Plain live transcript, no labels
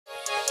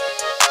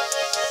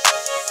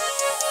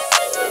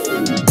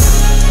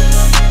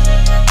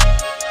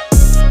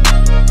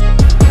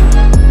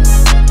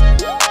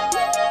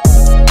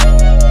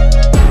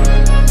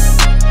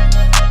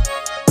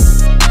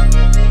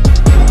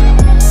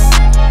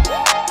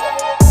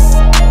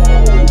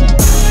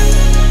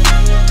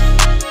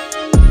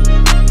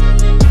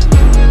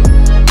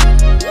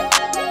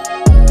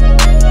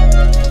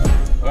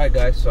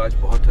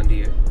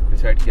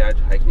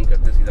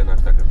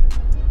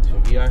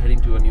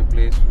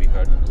we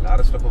heard a lot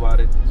of stuff about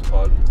it. It's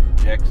called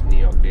Jack's New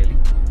York Deli.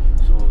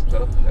 So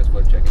let's go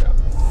and check it out.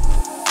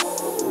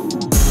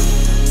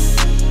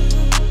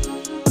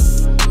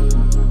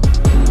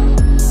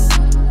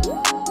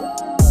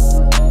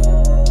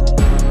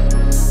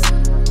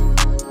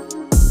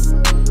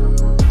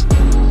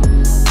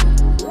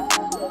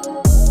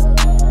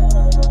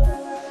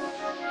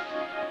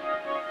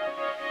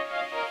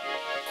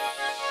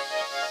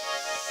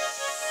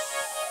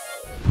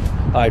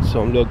 आज so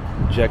हम लोग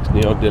Jacques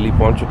New York Delhi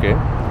पहुंच चुके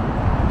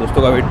हैं।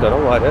 दोस्तों का वेट कर रहा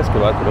हूँ, आ रहा है, इसके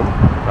बाद फिर हम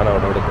खाना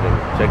ऑर्डर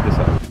करेंगे। Check this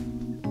out.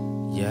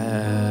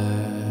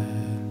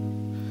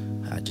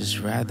 Just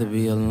rather be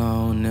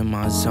alone in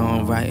my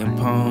zone writing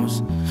poems.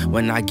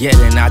 When I get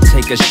in, I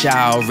take a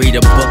shower, read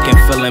a book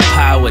and feel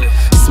empowered.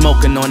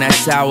 Smoking on that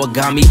sour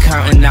got me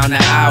counting down the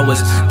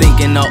hours,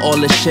 thinking of all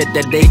the shit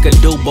that they could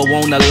do but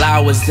won't allow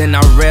us. Then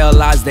I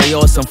realized they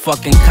all some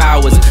fucking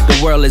cowards. The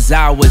world is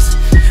ours.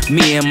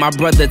 Me and my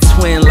brother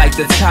twin like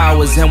the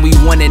towers, and we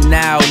want it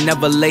now,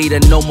 never later.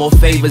 No more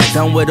favors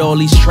done with all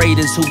these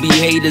traitors who be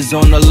haters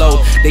on the low.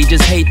 They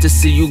just hate to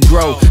see you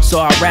grow, so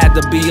I'd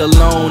rather be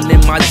alone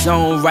in my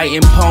zone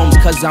writing poems,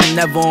 cause I'm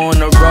never on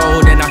the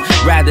road and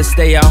I'd rather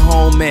stay at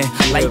home and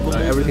like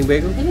everything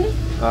bagel?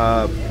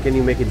 Can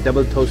you make it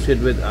double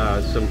toasted with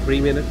some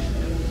cream in it?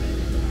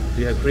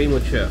 Do you have cream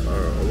or cheddar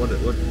or what?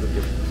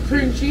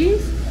 Cream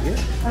cheese?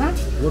 Yeah.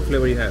 What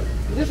flavor you have?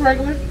 Just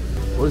regular.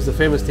 What is the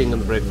famous thing on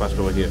the breakfast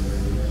over here?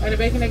 The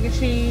bacon, egg and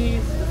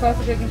cheese, the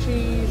sausage, egg and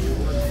cheese,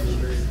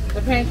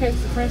 the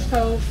pancakes, the French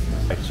toast.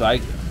 Right, so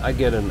I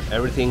get an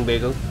everything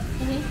bagel,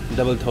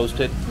 double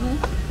toasted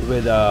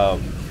with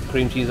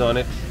cream cheese on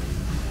it,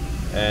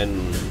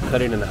 and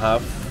cut it in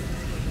half,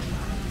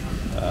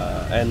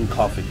 and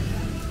coffee.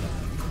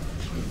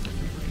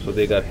 So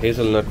they got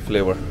hazelnut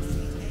flavor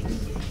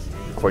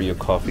for your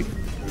coffee.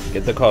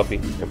 Get the coffee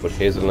and put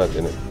hazelnut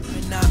in it.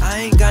 Now I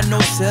ain't got no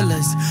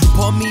ceilings.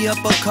 Pour me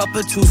up a cup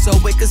or two so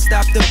it can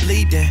stop the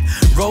bleeding.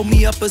 Roll me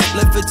up a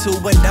split for two,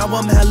 and now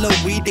I'm hella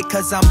weeded,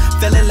 cause I'm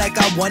feeling like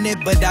I want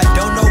it, but I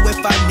don't know if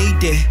I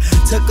need it.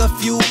 Took a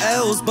few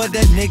L's, but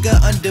that nigga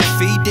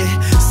undefeated.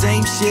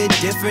 Same shit,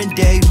 different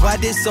day, why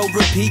this so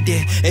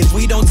repeated? If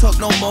we don't talk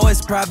no more,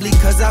 it's probably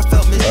cause I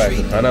felt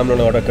mistreated. खाना हम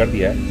लोगों ने order कर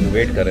दिया है,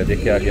 wait कर रहे हैं,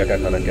 देखिए आज क्या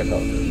खाना कैसा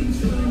हो।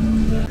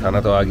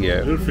 खाना तो आ गया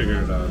है। We'll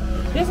figure it out.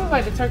 This is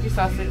like the turkey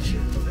sausage.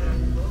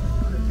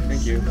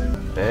 Thank you.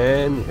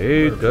 And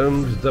here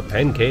comes the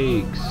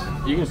pancakes.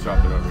 You can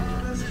swap it over here.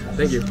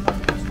 Thank you.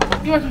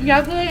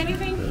 Y'all good?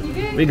 Anything?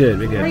 You good?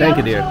 We good. Thank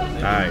you, dear.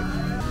 Alright.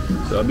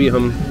 So अभी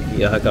हम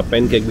यहाँ का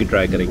pancake भी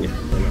try करेंगे.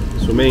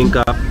 So मैं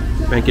इनका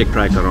pancake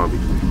try कर रहा हूँ अभी.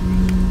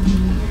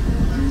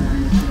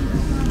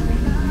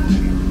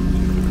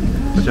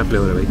 अच्छा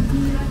फ्लेवर है भाई.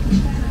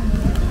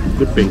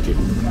 Good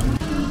pancake.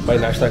 भाई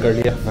नाश्ता कर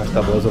लिया.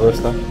 नाश्ता बहुत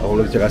ज़बरदस्त था. अब हम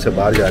लोग जगह से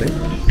बाहर जा रहे हैं.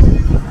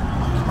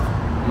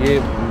 ये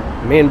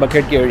मेन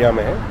बकेट के एरिया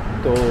में है,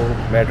 तो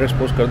मैं एड्रेस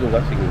पोस्ट कर दूंगा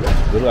सिग्नल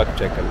में, जरूर आकर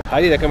चेक करना।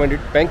 Highly recommended.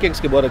 पैनकेक्स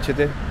के बहुत अच्छे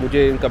थे,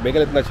 मुझे इनका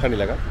बेगल इतना अच्छा नहीं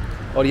लगा,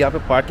 और यहाँ पे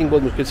पार्किंग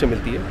बहुत मुश्किल से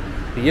मिलती है।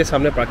 ये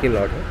सामने पार्किंग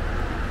लॉट है,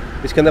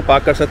 इसके अंदर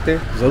पार्क कर सकते हैं।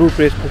 ज़रूर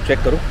प्लेस को चेक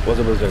करो, बहुत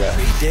ज़बरदस्त जगह है।